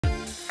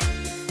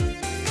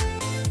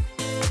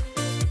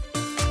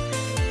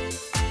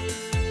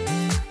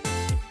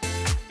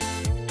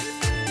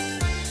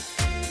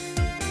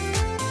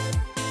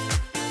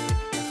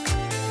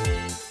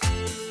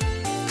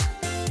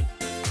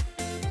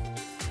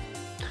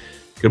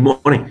Good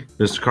morning,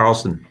 Mr.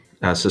 Carlson,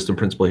 Assistant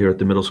Principal here at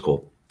the middle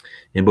school.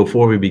 And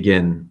before we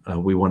begin,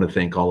 we want to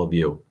thank all of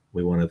you.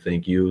 We want to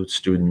thank you,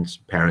 students,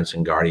 parents,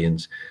 and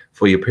guardians,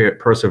 for your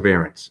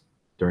perseverance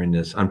during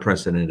this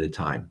unprecedented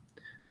time.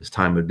 This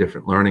time of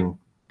different learning,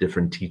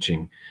 different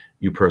teaching,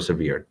 you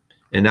persevered.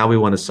 And now we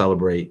want to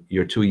celebrate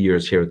your 2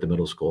 years here at the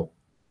middle school.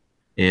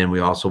 And we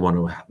also want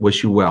to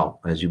wish you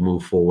well as you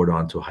move forward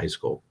on to high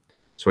school.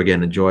 So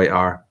again, enjoy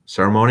our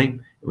ceremony,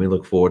 and we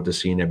look forward to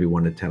seeing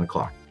everyone at 10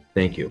 o'clock.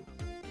 Thank you.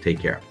 Take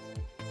care.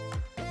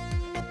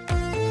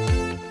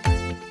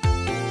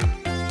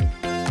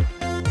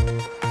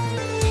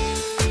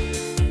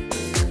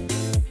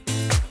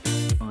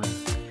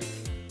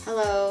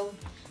 Hello.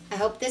 I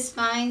hope this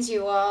finds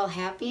you all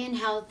happy and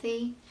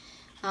healthy.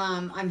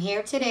 I'm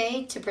here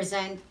today to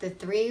present the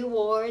 3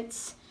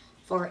 awards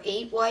for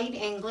 8 White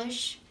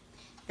English.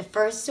 The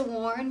first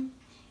award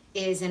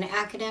is an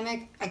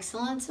Academic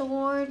Excellence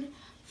Award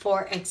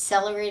for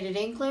Accelerated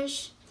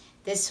English.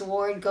 This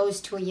award goes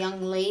to a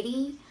young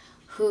lady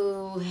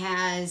who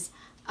has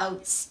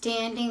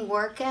outstanding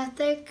work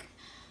ethic,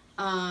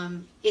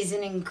 is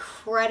an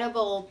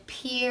incredible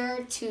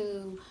peer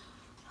to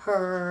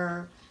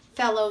her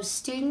fellow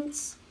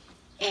students,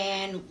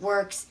 and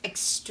works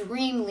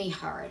extremely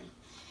hard.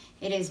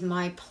 It is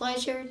my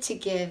pleasure to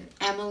give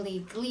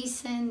Emily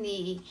Gleason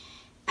the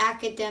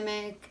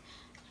Academic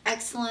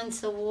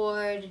Excellence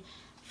Award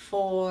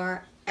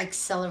for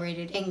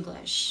Accelerated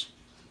English.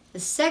 The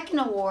second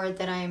award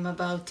that I am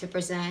about to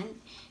present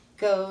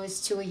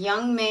goes to a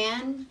young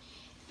man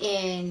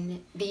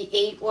in the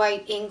 8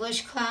 White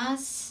English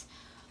class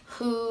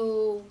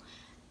who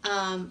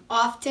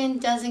often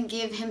doesn't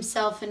give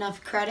himself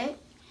enough credit,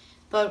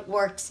 but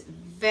works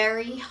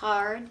very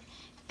hard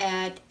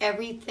at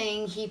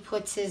everything he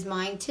puts his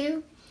mind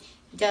to,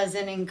 does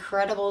an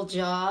incredible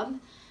job.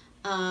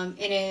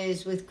 It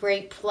is with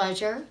great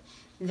pleasure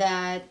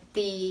that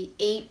the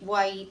 8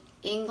 White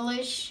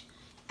English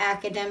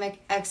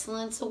Academic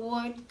Excellence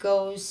Award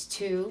goes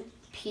to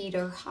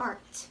Peter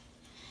Hart.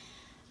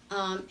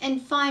 And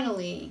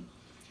finally,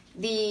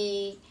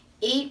 the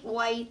 8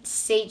 White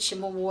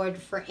Sachem Award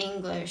for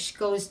English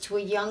goes to a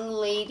young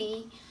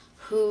lady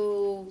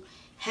who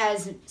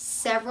has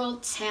several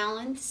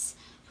talents,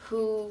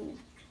 who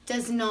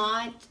does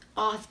not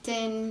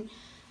often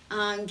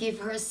give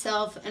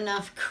herself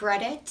enough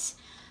credit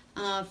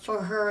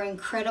for her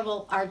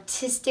incredible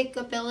artistic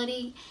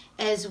ability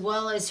as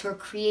well as her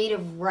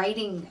creative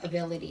writing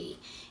ability.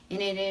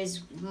 And it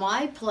is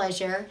my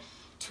pleasure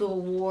to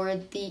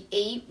award the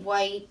 8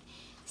 White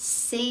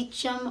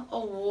Sachem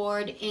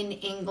Award in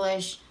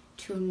English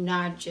to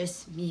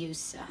Nargis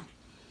Musa.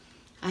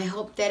 I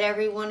hope that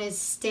everyone is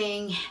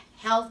staying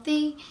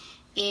healthy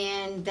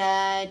and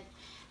that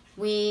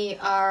we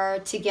are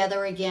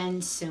together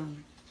again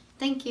soon.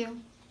 Thank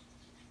you.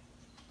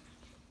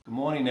 Good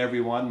morning,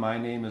 everyone. My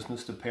name is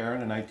Mr.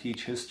 Perrin, and I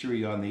teach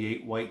history on the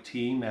 8 White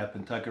team at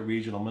Pentucket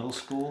Regional Middle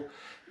School.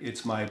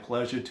 It's my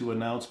pleasure to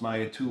announce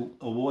my 2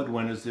 award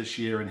winners this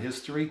year in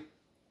history.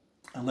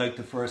 I'd like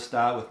to first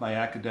start with my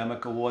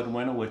academic award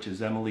winner, which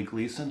is Emily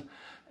Gleason.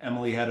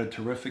 Emily had a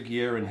terrific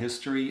year in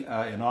history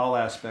in all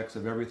aspects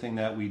of everything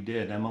that we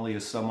did. Emily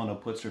is someone who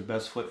puts her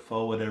best foot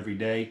forward every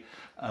day.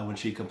 When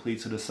she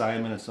completes an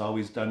assignment, it's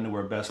always done to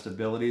her best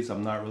abilities.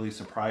 I'm not really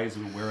surprised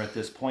that we're at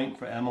this point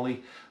for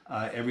Emily.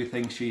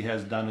 Everything she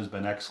has done has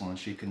been excellent.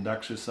 She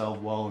conducts herself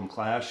well in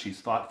class. She's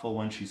thoughtful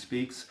when she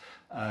speaks.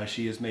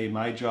 She has made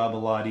my job a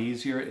lot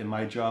easier and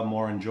my job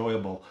more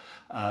enjoyable.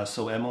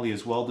 So Emily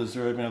is well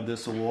deserving of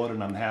this award,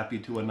 and I'm happy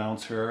to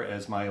announce her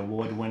as my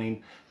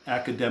award-winning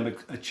academic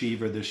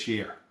achiever this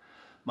year.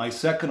 My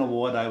second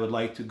award I would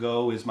like to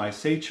go is my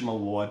Sachem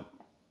Award.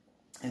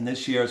 And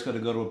this year it's going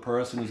to go to a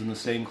person who's in the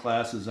same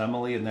class as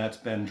Emily, and that's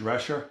Ben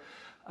Drescher.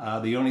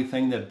 The only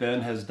thing that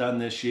Ben has done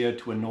this year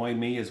to annoy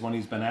me is when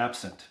he's been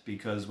absent,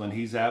 because when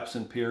he's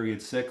absent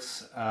period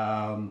 6,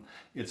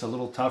 it's a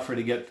little tougher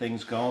to get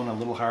things going, a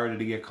little harder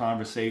to get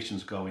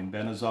conversations going.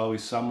 Ben is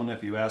always someone,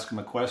 if you ask him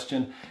a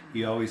question,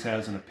 he always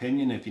has an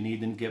opinion. If you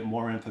need to get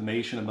more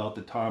information about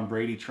the Tom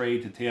Brady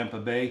trade to Tampa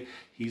Bay,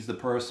 he's the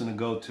person to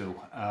go to.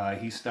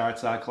 He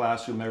starts our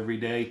classroom every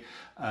day.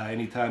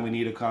 Anytime we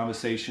need a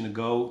conversation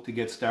to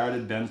get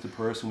started, Ben's the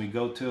person we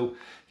go to.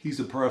 He's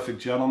a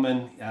perfect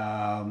gentleman.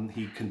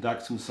 He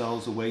conducts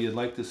himself the way you'd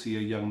like to see a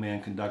young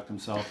man conduct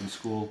himself in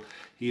school.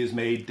 He has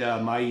made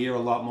my year a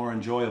lot more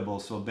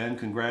enjoyable. So Ben,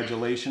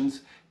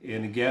 congratulations.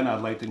 And again,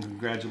 I'd like to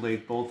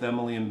congratulate both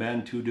Emily and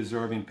Ben, 2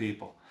 deserving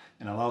people.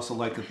 And I'd also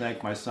like to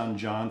thank my son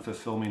John for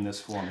filming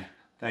this for me.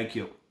 Thank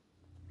you.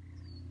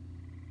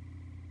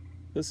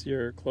 This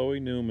year, Chloe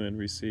Newman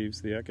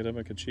receives the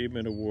Academic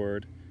Achievement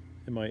Award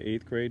in my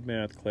 8th grade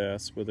math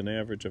class with an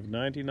average of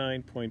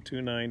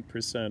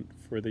 99.29%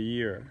 for the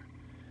year.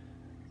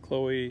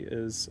 Chloe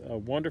is a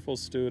wonderful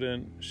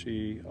student.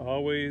 She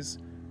always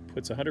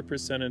puts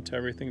 100% into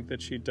everything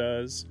that she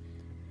does,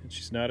 and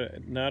she's not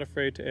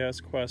afraid to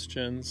ask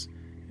questions,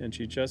 and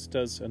she just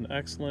does an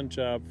excellent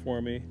job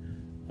for me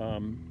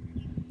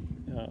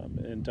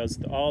and does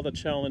all the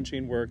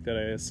challenging work that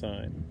I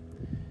assign.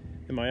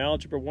 In my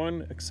Algebra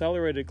 1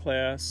 Accelerated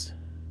class,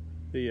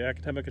 the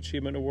Academic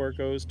Achievement Award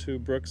goes to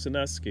Brooke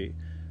Zaneski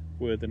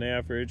with an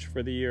average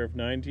for the year of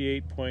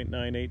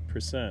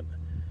 98.98%.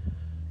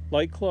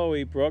 Like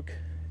Chloe, Brooke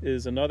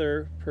is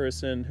another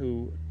person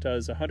who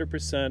does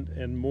 100%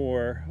 and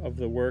more of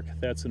the work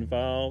that's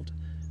involved.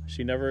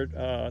 She never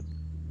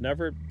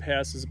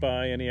passes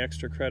by any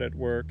extra credit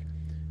work,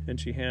 and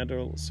she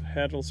handles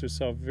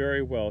herself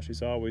very well.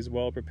 She's always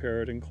well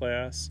prepared in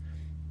class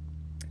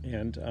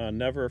and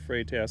never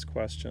afraid to ask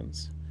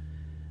questions.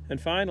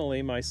 And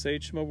finally, my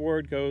Sachem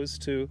Award goes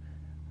to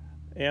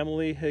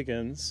Emily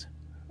Higgins.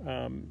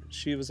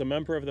 She was a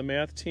member of the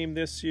math team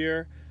this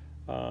year.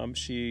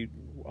 She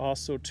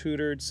also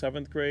tutored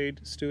 7th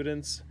grade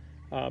students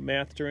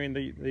math during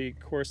the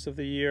course of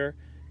the year.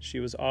 She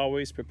was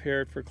always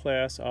prepared for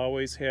class,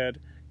 always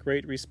had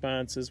great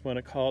responses when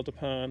called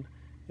upon,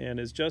 and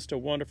is just a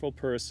wonderful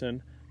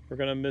person. We're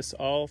going to miss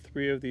all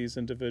 3 of these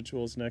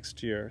individuals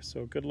next year,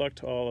 so good luck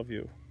to all of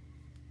you.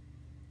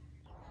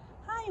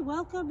 Hi,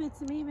 welcome.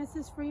 It's me,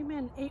 Mrs.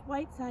 Freeman, 8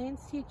 white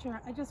science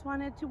teacher. I just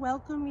wanted to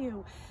welcome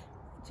you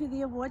to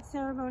the award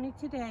ceremony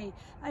today.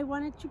 I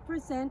wanted to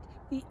present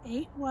the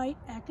 8 white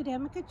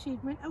Academic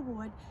Achievement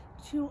Award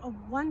to a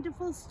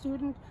wonderful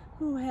student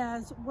who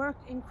has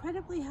worked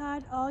incredibly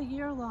hard all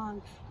year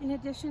long. In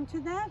addition to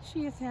that,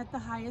 she has had the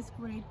highest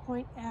grade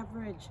point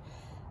average.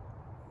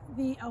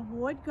 The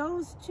award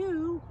goes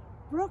to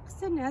Brooke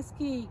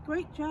Zaneski.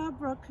 Great job,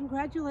 Brooke.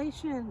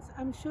 Congratulations.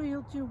 I'm sure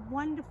you'll do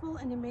wonderful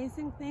and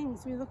amazing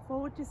things. We look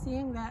forward to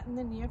seeing that in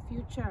the near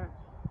future.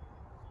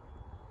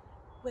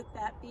 With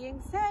that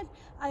being said,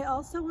 I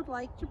also would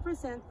like to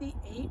present the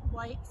 8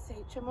 White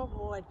Sachem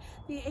Award.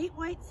 The 8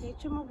 White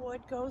Sachem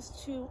Award goes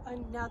to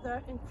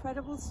another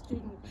incredible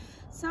student,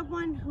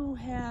 someone who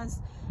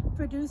has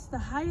produced the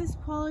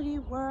highest quality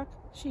work.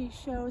 She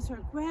shows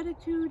her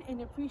gratitude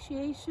and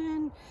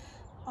appreciation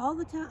all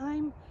the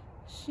time.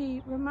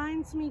 She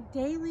reminds me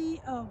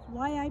daily of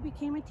why I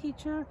became a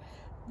teacher.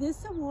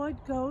 This award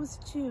goes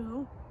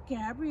to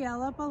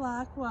Gabriella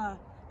Balakwa.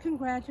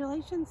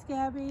 Congratulations,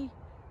 Gabby.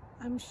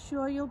 I'm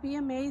sure you'll be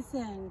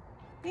amazing.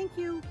 Thank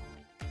you.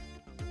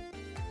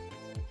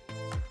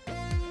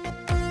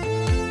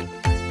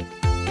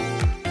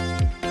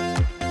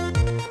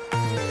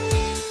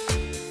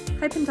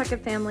 Hi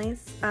Pentucket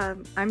families,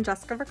 I'm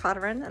Jessica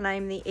Vercotteren and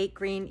I'm the 8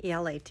 Green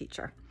ELA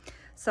teacher.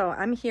 So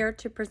I'm here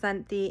to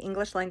present the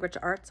English Language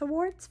Arts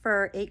Awards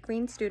for 8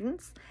 Green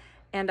students,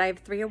 and I have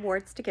 3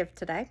 awards to give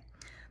today.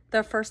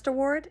 The first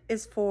award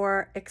is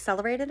for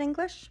Accelerated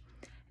English,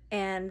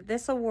 and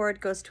this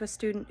award goes to a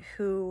student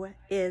who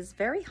is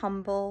very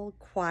humble,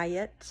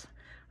 quiet,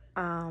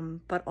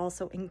 but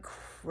also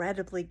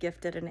incredibly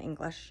gifted in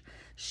English.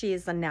 She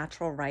is a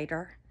natural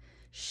writer.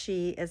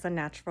 She is a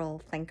natural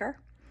thinker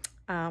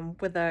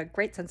with a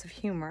great sense of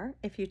humor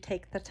if you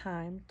take the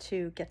time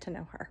to get to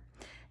know her.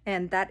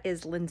 And that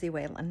is Lindsay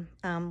Whalen.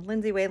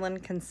 Lindsay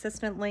Whalen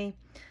consistently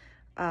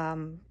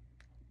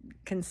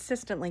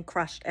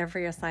crushed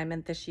every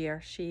assignment this year.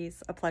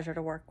 She's a pleasure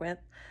to work with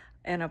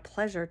and a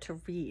pleasure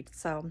to read.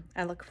 So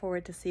I look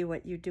forward to see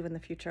what you do in the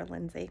future,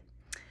 Lindsay.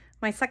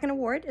 My second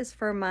award is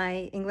for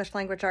my English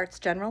Language Arts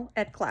General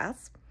Ed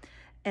class.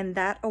 And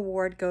that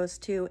award goes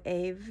to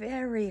a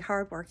very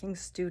hardworking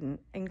student,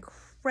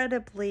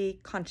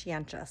 incredibly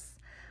conscientious.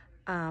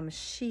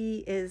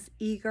 She is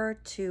eager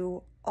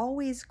to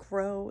always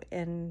grow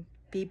and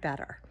be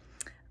better.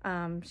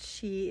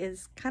 She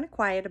is kind of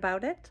quiet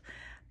about it,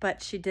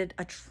 but she did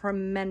a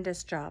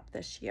tremendous job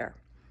this year.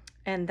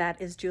 And that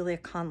is Julia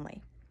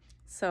Conley.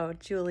 So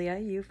Julia,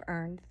 you've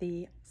earned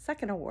the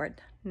second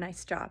award.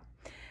 Nice job.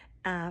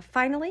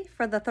 Finally,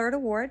 for the third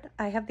award,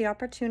 I have the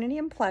opportunity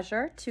and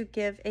pleasure to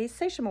give a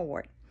Sachem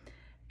Award.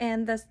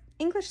 And the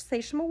English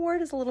Sachem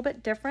Award is a little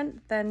bit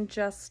different than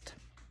just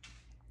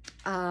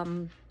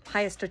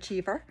highest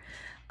achiever.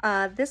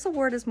 This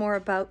award is more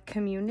about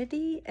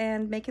community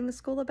and making the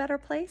school a better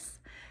place.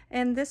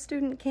 And this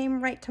student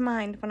came right to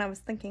mind when I was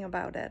thinking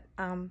about it.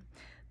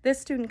 This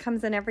student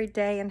comes in every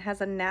day and has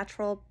a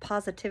natural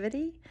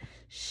positivity.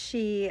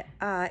 She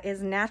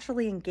is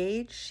naturally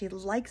engaged. She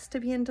likes to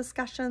be in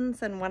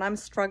discussions. And when I'm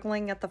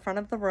struggling at the front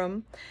of the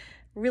room,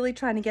 really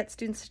trying to get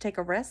students to take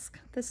a risk,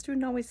 this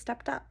student always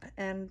stepped up.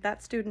 And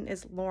that student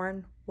is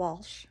Lauren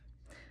Walsh.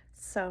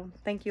 So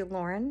thank you,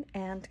 Lauren,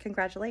 and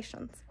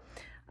congratulations.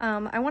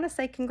 I want to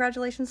say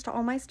congratulations to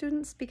all my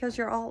students because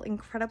you're all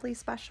incredibly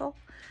special.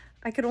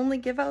 I could only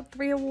give out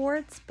 3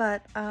 awards,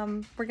 but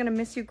we're going to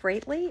miss you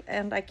greatly,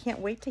 and I can't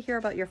wait to hear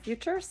about your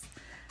futures.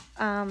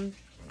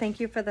 Thank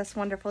you for this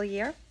wonderful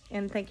year,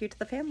 and thank you to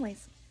the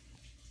families.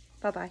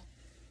 Bye-bye.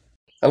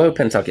 Hello,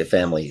 Pentucket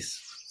families.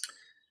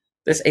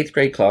 This 8th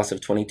grade class of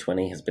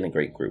 2020 has been a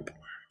great group.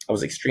 I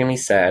was extremely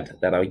sad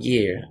that our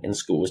year in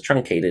school was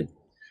truncated,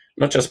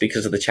 not just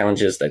because of the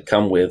challenges that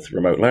come with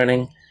remote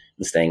learning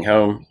and staying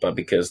home, but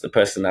because the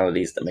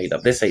personalities that made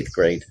up this 8th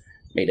grade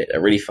made it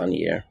a really fun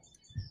year.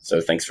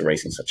 So thanks for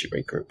raising such a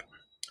great group.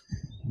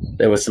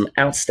 There were some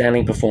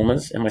outstanding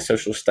performers in my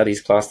social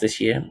studies class this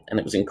year, and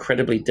it was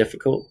incredibly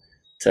difficult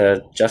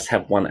to just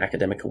have one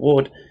academic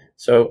award,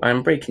 so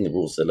I'm breaking the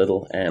rules a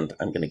little and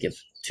I'm going to give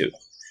two.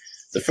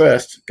 The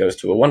first goes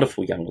to a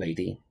wonderful young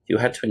lady who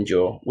had to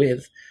endure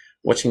with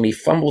watching me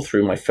fumble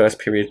through my first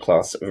period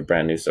class of a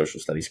brand new social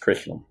studies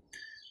curriculum.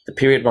 The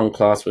period 1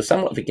 class was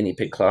somewhat of a guinea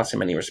pig class in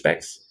many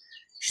respects.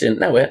 She didn't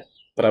know it,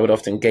 but I would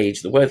often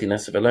gauge the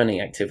worthiness of a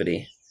learning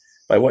activity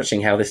by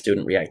watching how the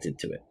student reacted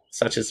to it,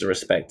 such as the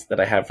respect that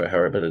I have for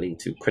her ability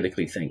to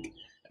critically think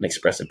and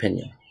express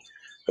opinion.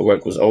 Her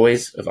work was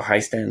always of a high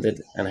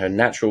standard, and her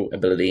natural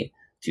ability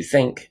to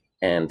think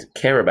and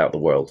care about the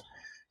world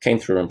came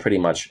through in pretty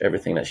much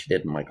everything that she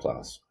did in my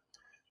class.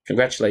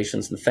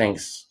 Congratulations and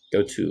thanks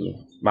go to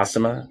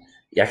Masama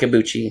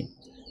Yakabuchi,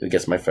 who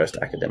gets my first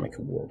academic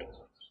award.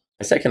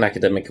 My second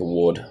academic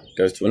award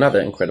goes to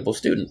another incredible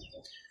student.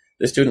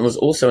 This student was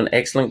also an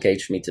excellent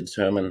gauge for me to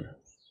determine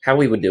how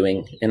we were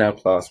doing in our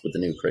class with the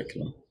new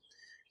curriculum.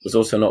 It was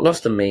also not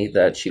lost on me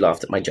that she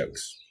laughed at my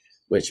jokes,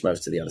 which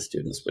most of the other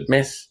students would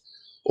miss,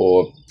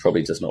 or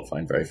probably does not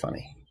find very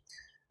funny.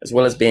 As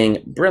well as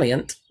being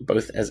brilliant,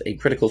 both as a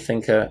critical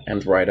thinker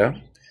and writer,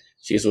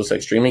 she is also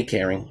extremely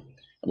caring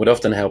and would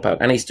often help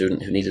out any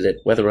student who needed it,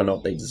 whether or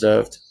not they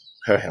deserved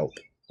her help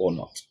or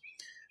not.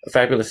 A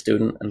fabulous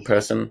student and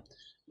person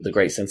with a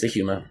great sense of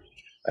humor,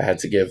 I had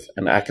to give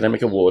an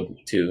academic award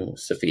to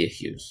Sophia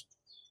Hughes.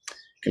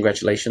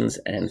 Congratulations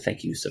and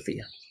thank you,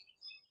 Sophia.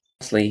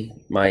 Lastly,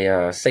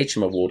 my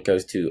Sachem Award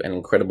goes to an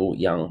incredible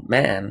young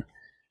man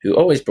who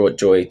always brought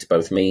joy to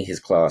both me, his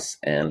class,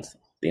 and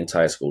the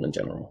entire school in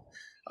general.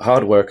 A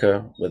hard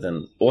worker with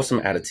an awesome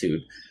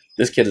attitude,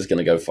 this kid is going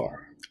to go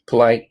far.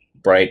 Polite,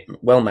 bright,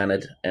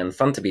 well-mannered, and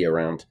fun to be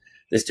around,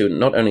 this student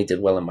not only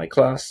did well in my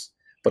class,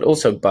 but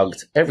also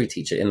bugged every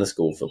teacher in the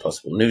school for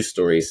possible news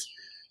stories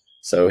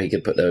so he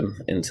could put them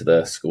into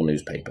the school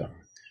newspaper.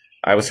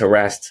 I was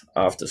harassed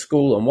after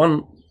school on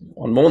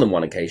more than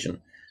one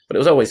occasion, but it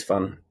was always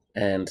fun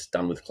and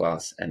done with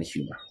class and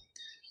humor.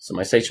 So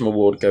my Sachem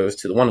Award goes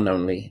to the one and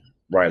only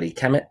Riley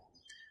Kamet.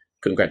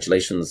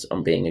 Congratulations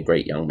on being a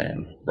great young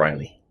man,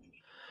 Riley.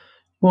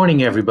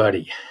 Morning,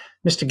 everybody.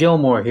 Mr.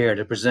 Gilmore here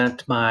to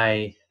present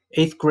my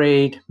 8th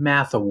grade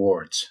math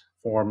awards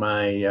for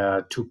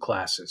my two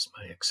classes,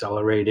 my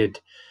accelerated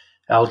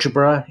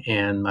algebra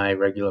and my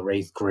regular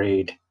 8th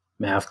grade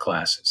math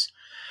classes.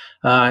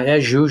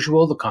 As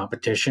usual, the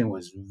competition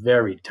was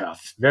very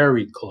tough,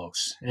 very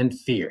close, and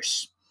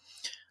fierce.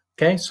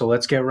 Okay, so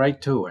let's get right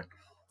to it.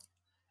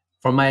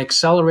 For my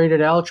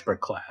accelerated algebra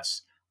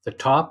class, the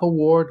top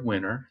award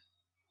winner,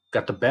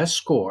 got the best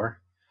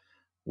score,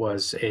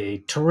 was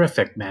a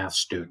terrific math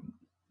student,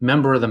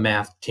 member of the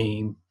math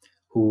team,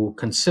 who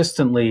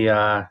consistently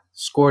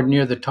scored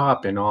near the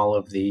top in all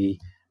of the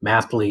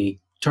Math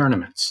League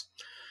tournaments.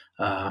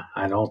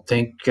 I don't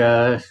think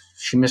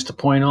she missed a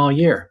point all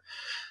year.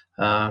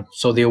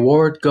 So the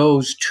award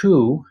goes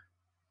to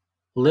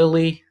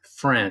Lily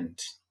Friend.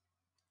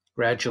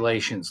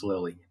 Congratulations,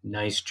 Lily.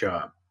 Nice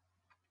job.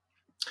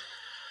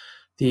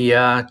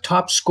 The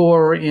top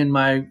scorer in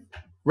my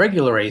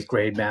regular 8th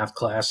grade math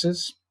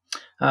classes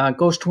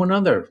goes to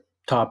another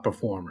top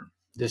performer.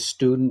 This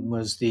student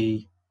was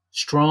the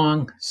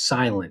strong,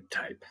 silent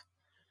type.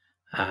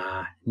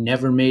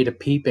 Never made a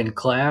peep in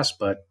class,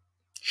 but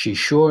she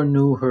sure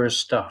knew her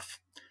stuff.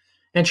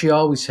 And she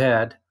always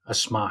had a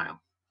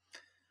smile.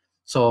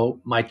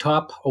 So my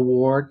top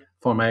award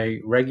for my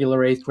regular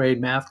 8th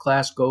grade math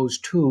class goes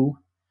to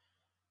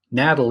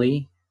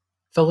Natalie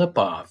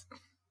Filippov.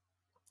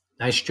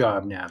 Nice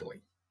job,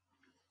 Natalie.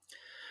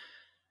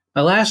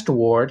 My last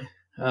award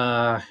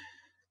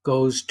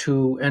goes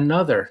to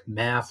another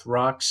math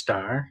rock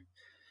star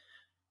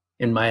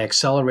in my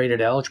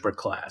accelerated algebra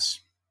class,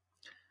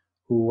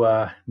 who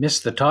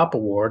missed the top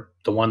award,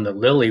 the one that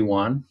Lily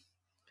won,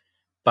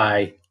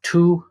 by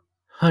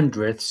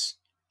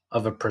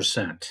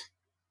 0.02%.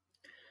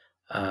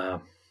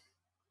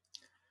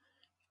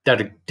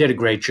 Did a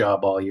great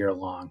job all year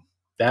long.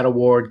 That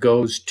award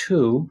goes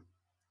to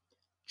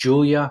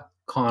Julia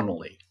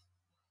Connolly.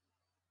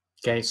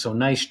 Okay, so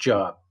nice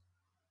job.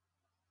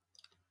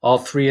 All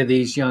three of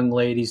these young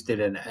ladies did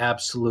an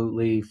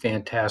absolutely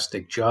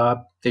fantastic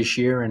job this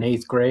year in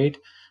 8th grade,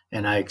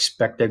 and I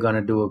expect they're going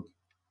to do an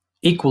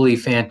equally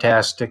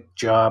fantastic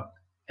job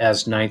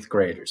as 9th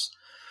graders.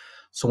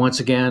 So once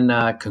again,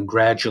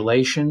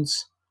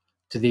 congratulations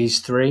to these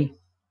three,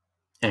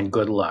 and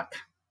good luck.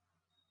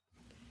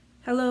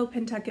 Hello,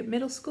 Pentucket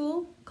Middle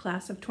School,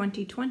 class of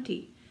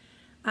 2020.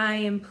 I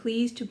am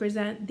pleased to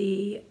present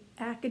the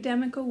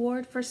Academic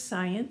Award for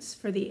Science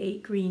for the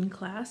 8 Green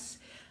class.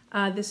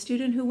 The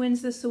student who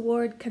wins this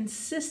award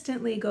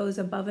consistently goes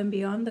above and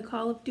beyond the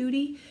call of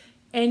duty.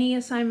 Any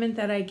assignment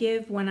that I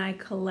give, when I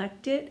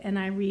collect it and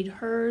I read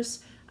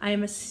hers, I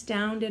am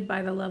astounded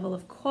by the level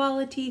of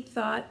quality,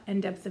 thought,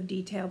 and depth of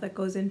detail that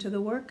goes into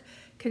the work.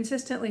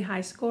 Consistently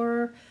high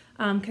scorer,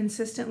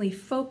 consistently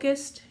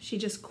focused. She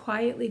just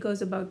quietly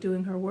goes about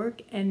doing her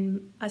work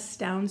and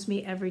astounds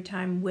me every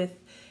time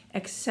with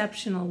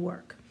exceptional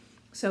work.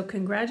 So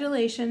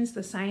congratulations,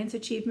 the Science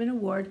Achievement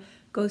Award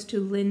goes to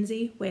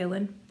Lindsay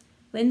Whalen.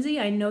 Lindsay,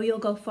 I know you'll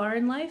go far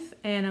in life,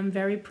 and I'm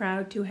very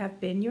proud to have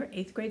been your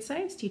 8th grade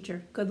science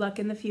teacher. Good luck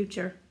in the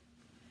future.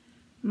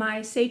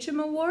 My Sachem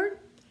Award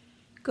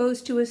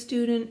goes to a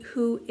student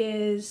who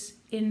is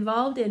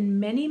involved in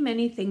many,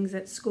 many things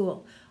at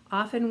school.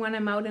 Often when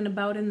I'm out and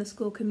about in the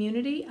school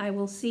community, I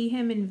will see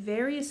him in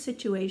various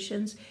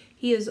situations.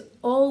 He is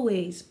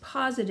always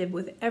positive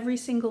with every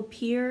single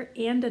peer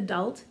and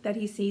adult that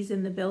he sees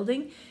in the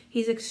building.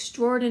 He's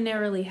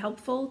extraordinarily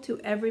helpful to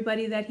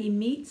everybody that he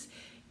meets.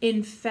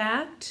 In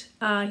fact,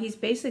 he's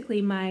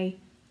basically my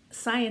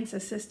science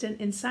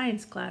assistant in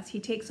science class. He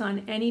takes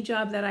on any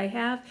job that I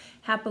have,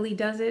 happily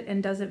does it,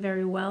 and does it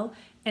very well.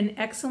 An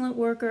excellent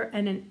worker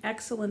and an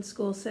excellent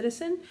school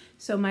citizen.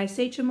 So my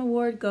Sachem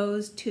Award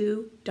goes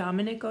to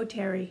Dominic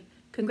O'Terry.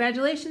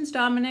 Congratulations,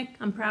 Dominic.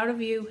 I'm proud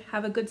of you.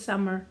 Have a good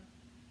summer.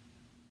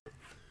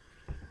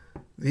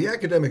 The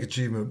Academic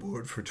Achievement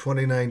Award for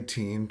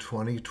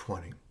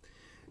 2019-2020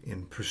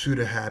 in Pursuit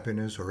of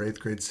Happiness or 8th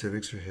grade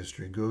civics or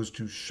history goes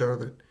to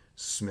Charlotte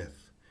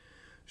Smith.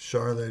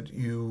 Charlotte,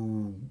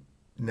 you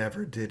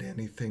never did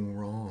anything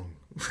wrong,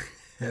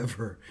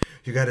 ever.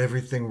 You got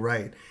everything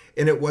right.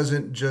 And it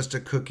wasn't just a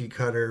cookie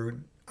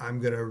cutter,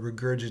 I'm going to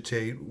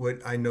regurgitate what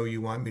I know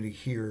you want me to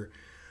hear.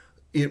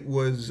 It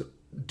was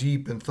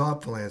deep and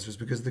thoughtful answers,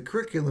 because the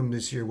curriculum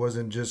this year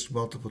wasn't just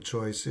multiple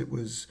choice. It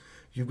was,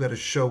 you've got to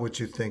show what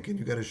you think, and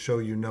you've got to show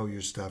you know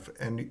your stuff.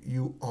 And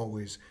you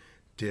always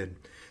did.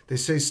 They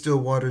say still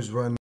waters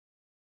run.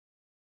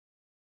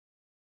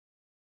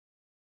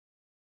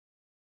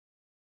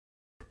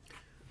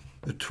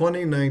 The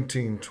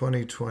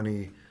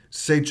 2019-2020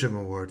 Sachem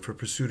Award for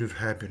Pursuit of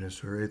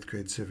Happiness or 8th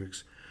grade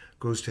civics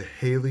goes to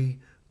Haley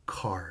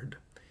Card.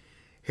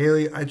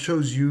 Haley, I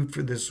chose you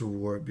for this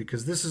award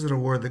because this is an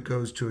award that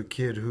goes to a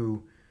kid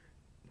who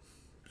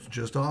is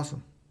just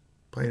awesome,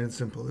 plain and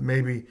simple. It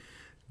maybe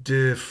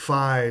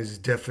defies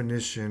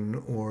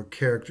definition or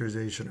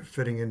characterization or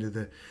fitting into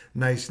the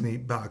nice,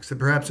 neat box that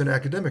perhaps an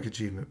academic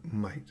achievement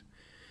might.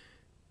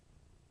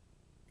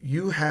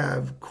 You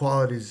have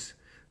qualities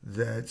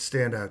that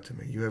stand out to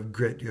me. You have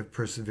grit, you have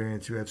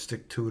perseverance, you have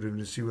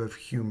stick-to-itiveness, you have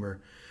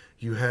humor,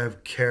 you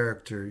have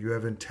character, you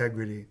have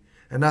integrity.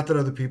 And not that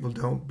other people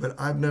don't, but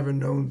I've never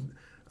known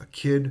a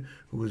kid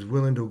who was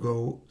willing to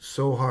go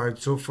so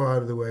hard, so far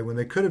out of the way when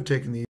they could have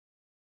taken the...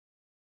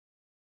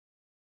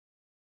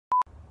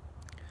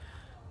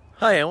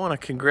 Hi, I want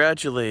to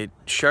congratulate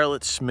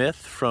Charlotte Smith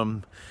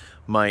from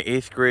my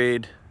 8th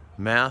grade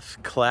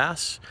math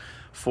class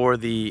for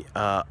the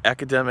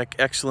Academic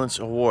Excellence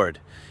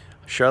Award.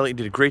 Charlotte, you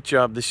did a great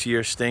job this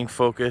year staying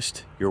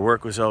focused. Your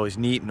work was always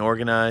neat and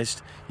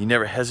organized. You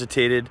never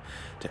hesitated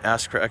to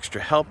ask for extra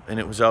help, and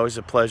it was always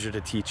a pleasure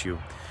to teach you.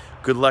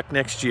 Good luck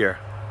next year.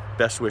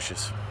 Best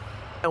wishes.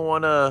 I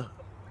want to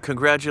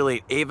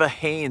congratulate Ava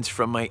Haynes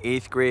from my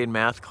 8th grade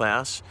math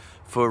class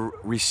for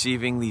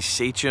receiving the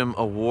Sachem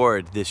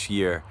Award this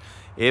year.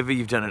 Ava,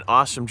 you've done an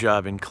awesome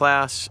job in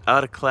class,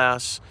 out of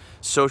class,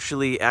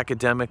 socially,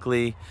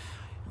 academically.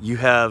 You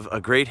have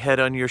a great head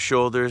on your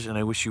shoulders, and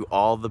I wish you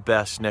all the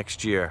best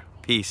next year.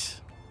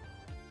 Peace.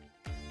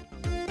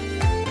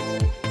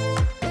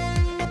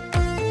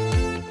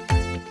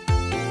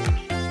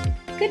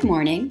 Good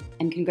morning,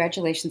 and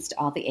congratulations to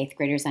all the 8th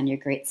graders on your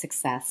great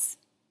success.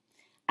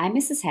 I'm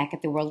Mrs.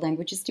 Hackett, the World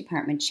Languages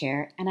Department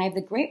Chair, and I have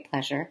the great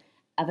pleasure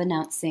of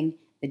announcing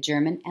the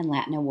German and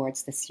Latin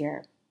Awards this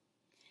year.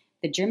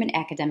 The German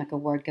Academic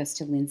Award goes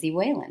to Lindsay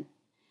Whalen.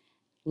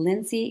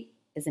 Lindsay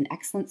is an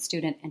excellent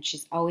student, and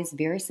she's always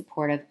very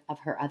supportive of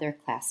her other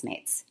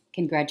classmates.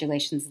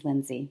 Congratulations,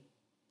 Lindsay.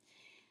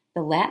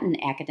 The Latin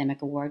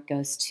Academic Award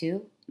goes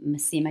to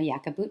Massima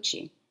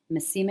Iacobucci.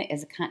 Massima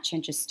is a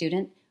conscientious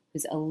student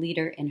who's a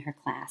leader in her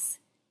class.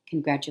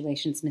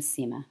 Congratulations,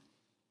 Massima.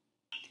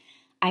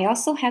 I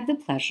also have the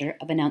pleasure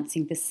of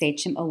announcing the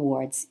Sachem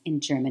Awards in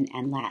German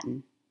and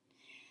Latin.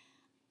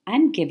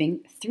 I'm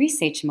giving 3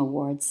 Sachem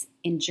Awards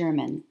in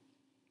German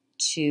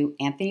to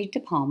Anthony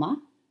De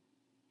Palma,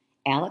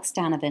 Alex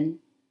Donovan,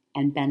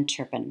 and Ben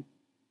Turpin.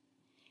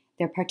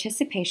 Their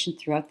participation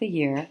throughout the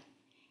year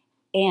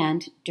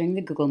and during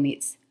the Google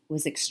Meets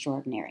was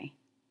extraordinary.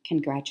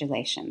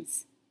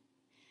 Congratulations.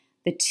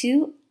 The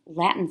 2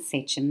 Latin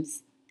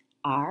Sachems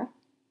are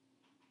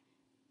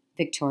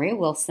Victoria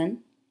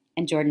Wilson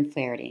and Jordan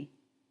Flaherty.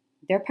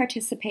 Their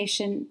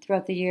participation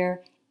throughout the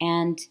year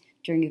and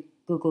during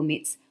Google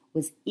Meets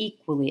was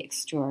equally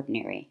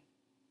extraordinary.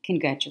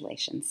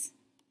 Congratulations.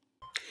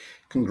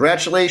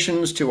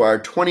 Congratulations to our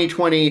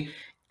 2020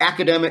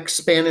 Academic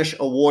Spanish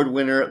Award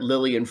winner,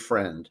 Lillian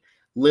Friend.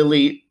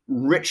 Lily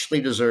richly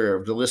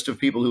deserved the list of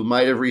people who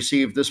might have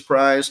received this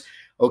prize.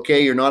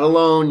 Okay, you're not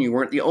alone. You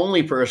weren't the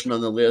only person on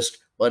the list,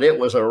 but it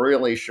was a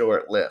really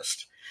short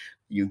list.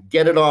 You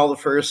get it all the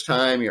first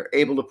time. You're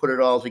able to put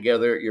it all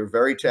together. You're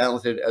very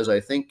talented, as I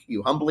think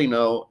you humbly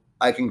know.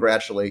 I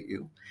congratulate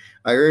you.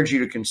 I urge you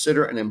to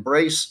consider and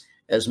embrace,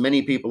 as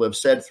many people have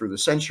said through the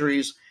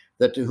centuries,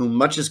 that to whom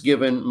much is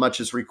given,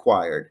 much is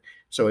required.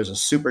 So as a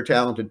super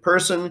talented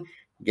person,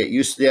 get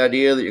used to the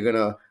idea that you're going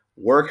to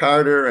work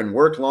harder and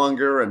work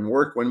longer and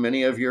work when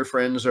many of your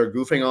friends are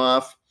goofing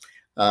off.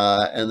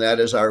 And that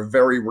is our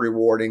very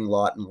rewarding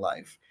lot in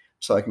life.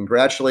 So I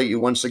congratulate you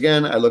once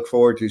again. I look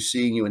forward to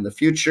seeing you in the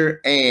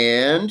future,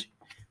 and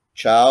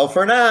ciao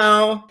for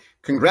now.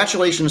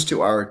 Congratulations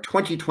to our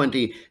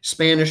 2020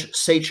 Spanish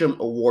Sachem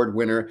Award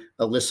winner,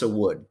 Alyssa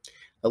Wood.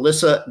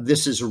 Alyssa,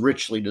 this is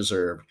richly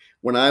deserved.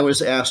 When I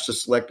was asked to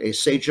select a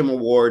Sachem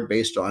Award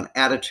based on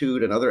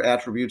attitude and other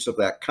attributes of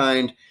that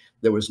kind,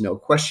 there was no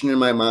question in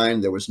my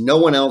mind. There was no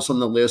one else on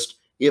the list.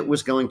 It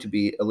was going to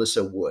be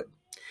Alyssa Wood.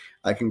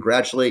 I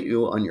congratulate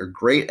you on your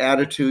great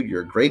attitude,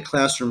 your great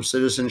classroom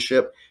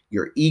citizenship,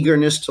 your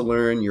eagerness to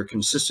learn, your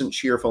consistent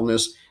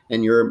cheerfulness,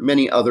 and your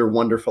many other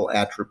wonderful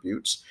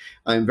attributes.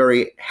 I'm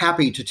very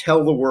happy to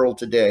tell the world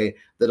today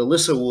that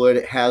Alyssa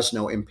Wood has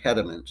no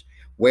impediment,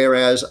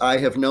 whereas I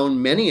have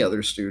known many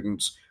other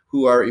students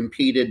who are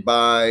impeded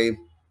by,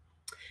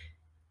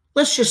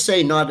 let's just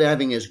say, not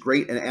having as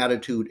great an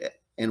attitude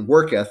and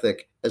work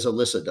ethic as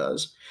Alyssa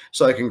does.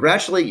 So I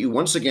congratulate you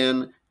once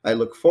again. I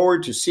look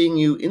forward to seeing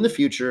you in the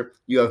future.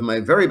 You have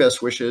my very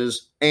best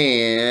wishes,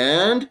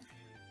 and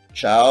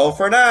ciao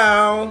for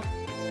now.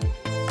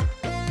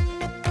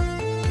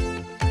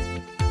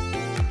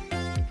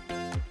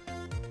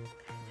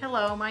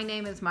 Hello, my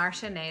name is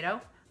Marcia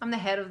Nato. I'm the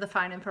head of the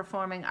Fine and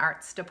Performing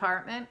Arts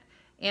Department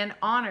and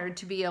honored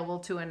to be able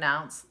to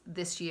announce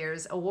this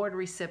year's award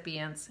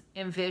recipients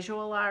in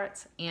visual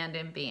arts and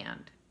in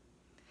band.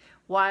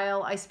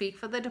 While I speak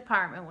for the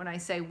department when I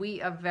say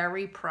we are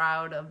very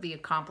proud of the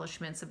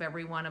accomplishments of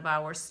every one of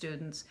our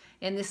students,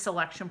 and this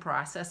selection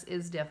process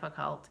is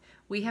difficult,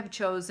 we have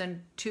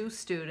chosen 2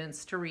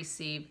 students to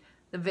receive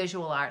the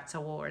Visual Arts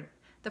Award.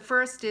 The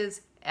first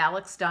is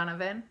Alex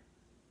Donovan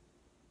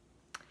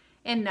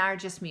and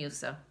Nargis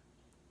Musa.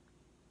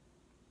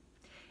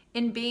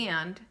 In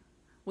band,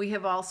 we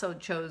have also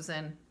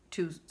chosen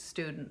 2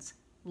 students,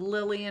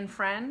 Lillian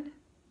Friend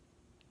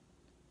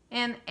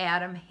and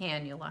Adam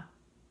Hanula.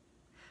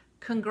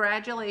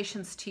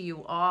 Congratulations to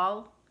you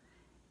all,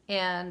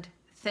 and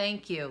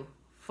thank you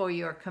for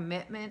your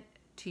commitment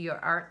to your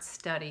art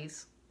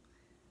studies.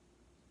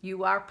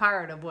 You are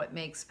part of what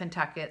makes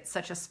Pentucket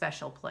such a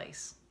special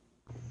place.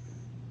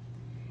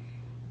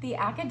 The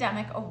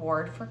Academic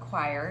Award for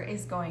Choir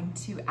is going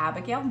to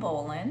Abigail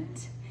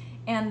Boland,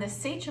 and the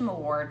Sachem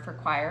Award for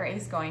Choir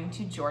is going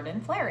to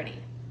Jordan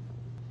Flaherty.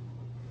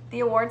 The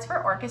awards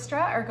for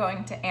orchestra are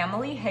going to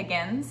Emily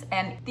Higgins,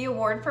 and the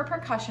award for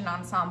percussion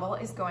ensemble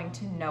is going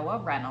to Noah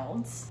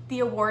Reynolds.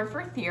 The award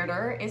for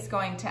theater is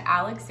going to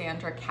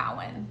Alexandra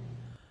Cowan.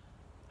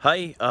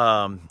 Hi,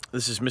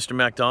 this is Mr.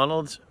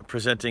 MacDonald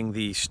presenting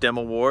the STEM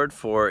Award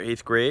for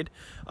 8th grade.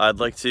 I'd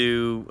like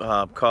to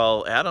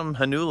call Adam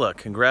Hanula.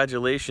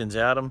 Congratulations,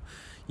 Adam.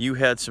 You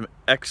had some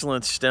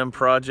excellent STEM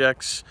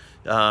projects,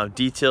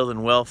 detailed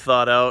and well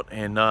thought out,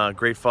 and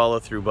great follow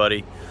through,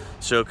 buddy.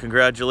 So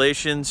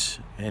congratulations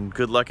and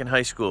good luck in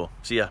high school.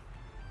 See ya.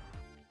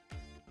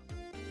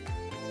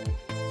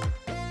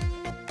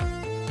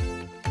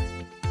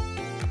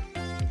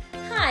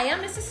 Hi, I'm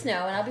Mrs.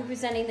 Snow, and I'll be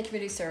presenting the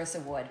Community Service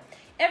Award.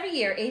 Every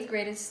year, 8th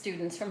grade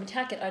students from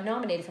Pentucket are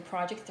nominated for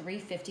Project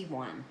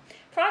 351.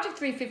 Project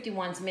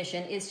 351's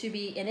mission is to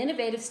be an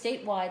innovative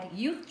statewide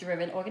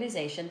youth-driven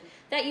organization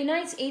that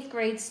unites 8th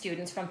grade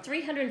students from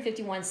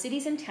 351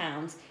 cities and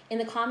towns in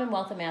the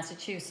Commonwealth of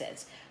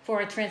Massachusetts for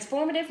a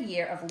transformative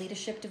year of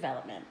leadership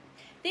development.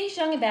 These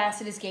young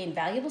ambassadors gain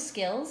valuable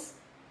skills,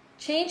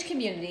 change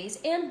communities,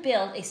 and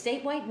build a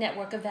statewide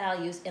network of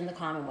values in the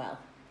Commonwealth.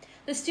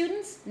 The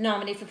students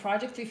nominated for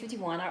Project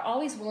 351 are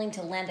always willing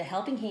to lend a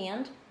helping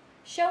hand,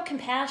 show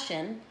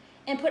compassion,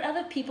 and put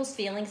other people's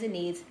feelings and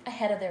needs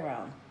ahead of their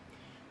own.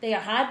 They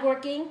are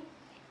hardworking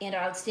and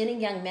are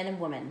outstanding young men and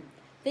women.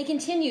 They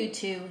continue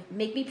to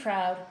make me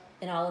proud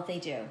in all that they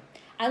do.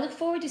 I look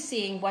forward to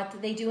seeing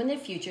what they do in their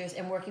futures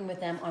and working with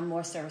them on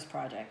more service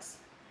projects.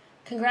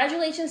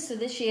 Congratulations to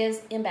this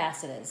year's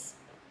ambassadors: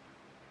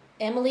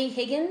 Emily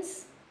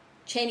Higgins,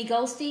 Chaney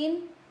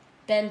Goldstein,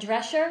 Ben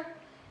Drescher,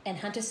 and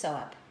Hunter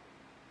Soap.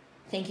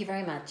 Thank you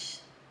very much.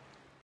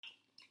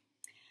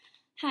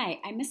 Hi,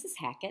 I'm Mrs.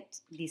 Hackett,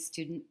 the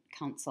Student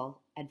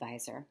Council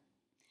Advisor.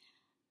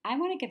 I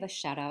want to give a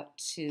shout out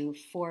to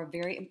 4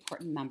 very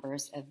important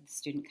members of the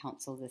Student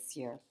Council this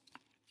year.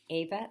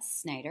 Ava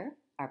Snyder,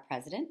 our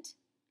President,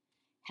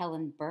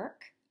 Helen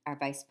Burke, our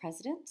Vice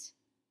President,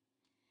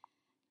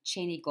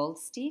 Chaney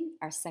Goldstein,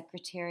 our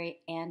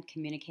Secretary and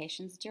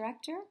Communications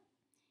Director,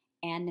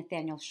 and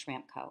Nathaniel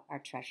Schramko, our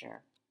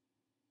Treasurer.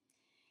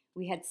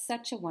 We had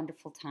such a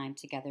wonderful time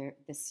together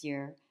this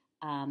year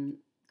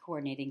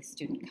coordinating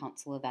Student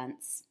Council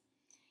events.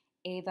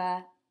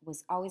 Ava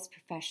was always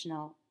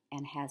professional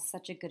and has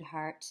such a good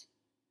heart.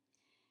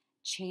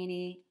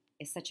 Chaney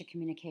is such a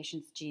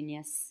communications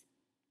genius.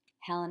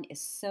 Helen is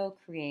so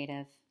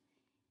creative,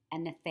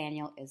 and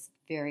Nathaniel is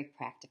very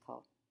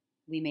practical.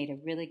 We made a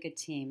really good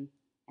team,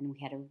 and we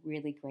had a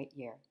really great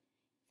year.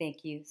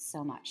 Thank you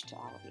so much to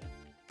all of you.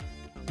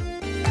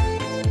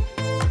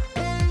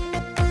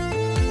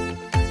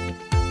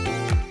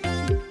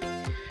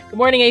 Good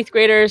morning, 8th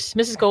graders.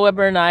 Mrs.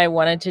 Goldweber and I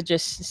wanted to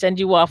just send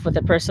you off with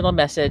a personal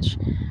message.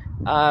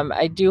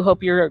 I do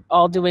hope you're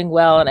all doing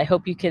well, and I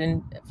hope you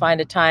can find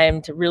a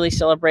time to really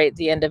celebrate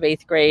the end of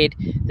 8th grade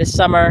this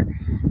summer.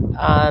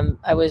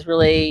 I was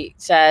really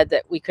sad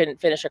that we couldn't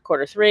finish a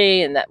quarter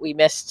 3 and that we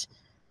missed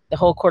the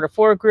whole quarter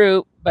 4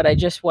 group, but I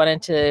just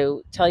wanted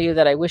to tell you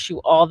that I wish you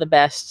all the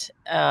best.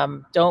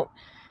 Don't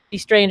be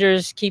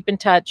strangers, keep in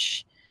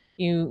touch.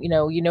 You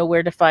know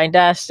where to find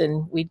us,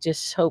 and we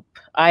just hope,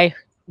 I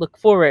look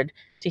forward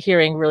to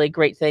hearing really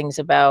great things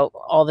about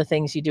all the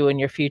things you do in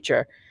your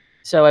future.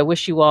 So I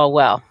wish you all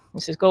well.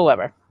 Mrs.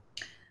 Goldweber.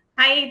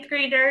 Hi, 8th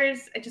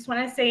graders. I just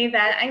want to say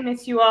that I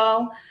miss you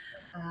all.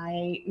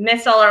 I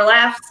miss all our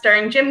laughs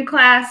during gym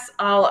class,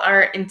 all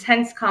our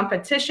intense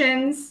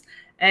competitions,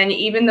 and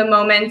even the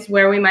moments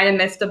where we might have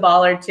missed a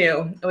ball or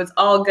two. It was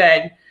all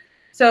good.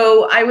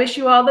 So I wish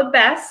you all the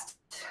best.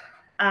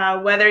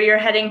 Whether you're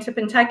heading to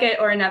Pentucket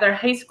or another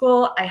high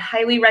school, I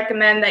highly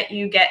recommend that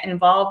you get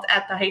involved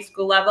at the high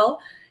school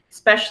level,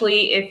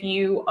 especially if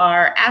you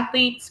are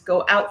athletes.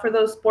 Go out for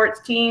those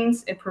sports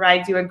teams. It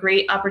provides you a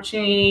great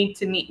opportunity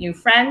to meet new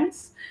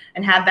friends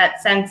and have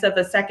that sense of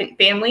a second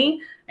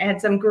family. I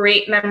had some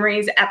great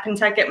memories at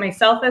Pentucket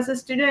myself as a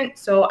student,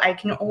 so I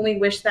can only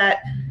wish that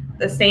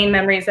the same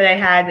memories that I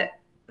had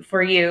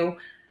for you.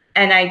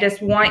 And I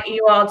just want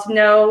you all to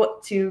know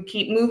to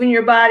keep moving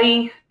your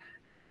body,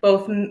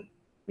 both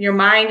your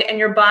mind and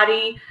your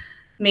body.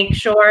 Make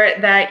sure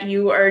that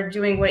you are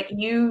doing what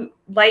you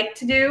like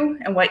to do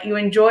and what you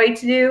enjoy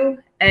to do.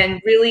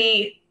 And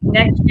really,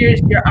 next year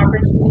is your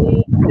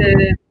opportunity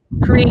to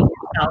create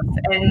yourself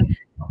and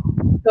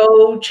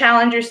go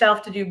challenge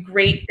yourself to do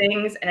great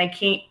things. And I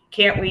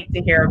can't wait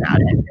to hear about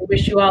it. I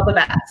wish you all the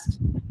best.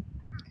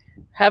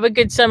 Have a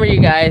good summer,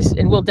 you guys,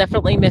 and we'll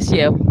definitely miss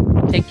you.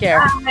 Take care.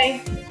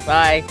 Bye.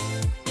 Bye.